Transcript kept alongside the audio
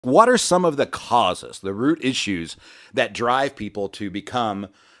What are some of the causes, the root issues that drive people to become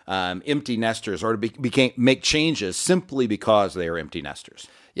empty nesters or to make changes simply because they are empty nesters?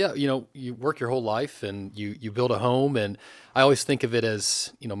 Yeah, you work your whole life and you build a home, and I always think of it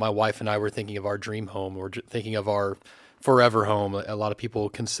as, my wife and I were thinking of our dream home, or thinking of our forever home. A lot of people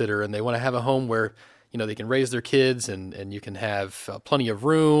consider, and they want to have a home where, they can raise their kids, and you can have plenty of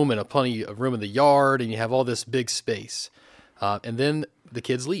room, and plenty of room in the yard, and you have all this big space. And then the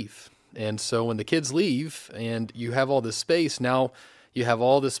kids leave. And so when the kids leave and you have all this space, now you have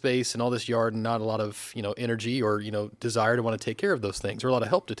all this space and all this yard and not a lot of, energy or, desire to want to take care of those things, or a lot of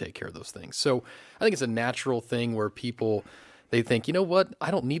help to take care of those things. So I think it's a natural thing where people, they think, you know what,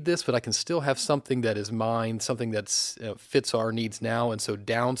 I don't need this, but I can still have something that is mine, something that's fits our needs now. And so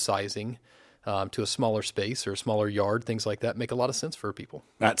downsizing to a smaller space or a smaller yard, things like that make a lot of sense for people.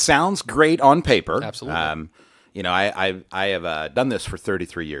 That sounds great on paper. Absolutely. I have done this for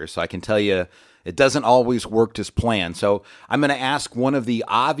 33 years, so I can tell you it doesn't always work as planned. So I'm going to ask one of the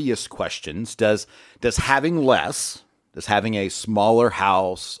obvious questions. Does having a smaller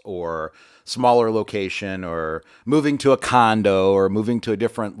house or smaller location, or moving to a condo or moving to a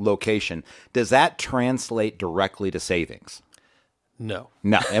different location, does that translate directly to savings? No.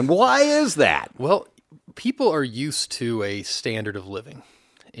 No. And why is that? Well, people are used to a standard of living.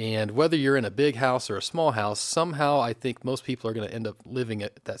 And whether you're in a big house or a small house, somehow I think most people are going to end up living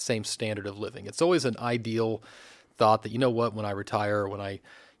at that same standard of living. It's always an ideal thought that, when I retire, or when I,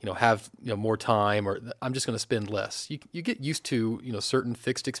 have, more time, or I'm just going to spend less. You get used to, certain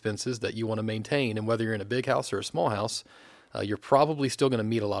fixed expenses that you want to maintain. And whether you're in a big house or a small house, you're probably still going to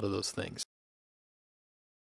meet a lot of those things.